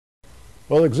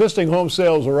Well, existing home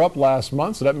sales are up last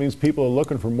month, so that means people are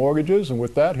looking for mortgages. And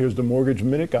with that, here's the Mortgage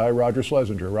Minute guy, Roger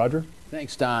Schlesinger. Roger?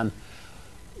 Thanks, Don.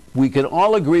 We can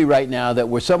all agree right now that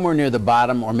we're somewhere near the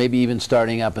bottom or maybe even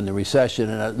starting up in the recession.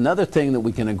 And another thing that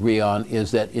we can agree on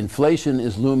is that inflation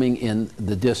is looming in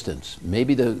the distance.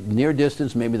 Maybe the near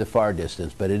distance, maybe the far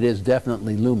distance, but it is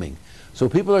definitely looming. So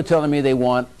people are telling me they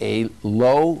want a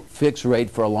low fixed rate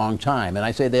for a long time. And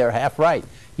I say they are half right.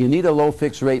 You need a low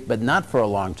fixed rate, but not for a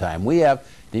long time. We have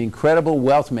the incredible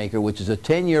Wealth Maker, which is a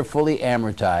 10-year fully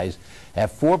amortized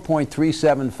at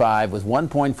 4.375 with 1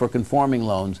 point for conforming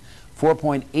loans,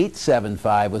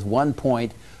 4.875 with 1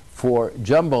 point for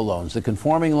jumbo loans. The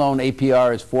conforming loan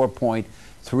APR is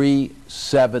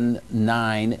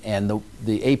 4.379, and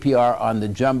the APR on the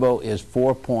jumbo is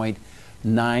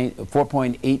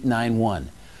 4.891.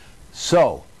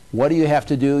 So what do you have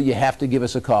to do? You have to give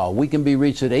us a call. We can be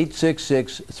reached at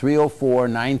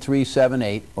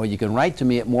 866-304-9378, or you can write to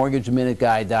me at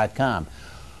mortgageminuteguy.com.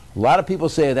 A lot of people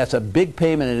say that's a big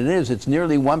payment, and it is. It's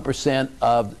nearly 1%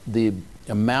 of the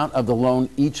amount of the loan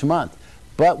each month.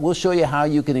 But we'll show you how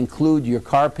you can include your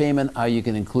car payment, how you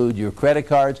can include your credit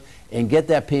cards, and get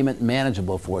that payment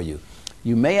manageable for you.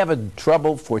 You may have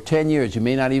trouble for 10 years. You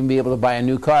may not even be able to buy a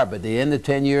new car, but at the end of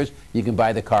 10 years, you can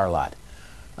buy the car lot.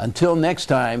 Until next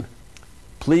time,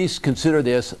 please consider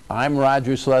this. I'm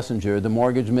Roger Schlesinger, the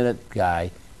Mortgage Minute guy,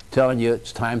 telling you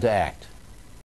it's time to act.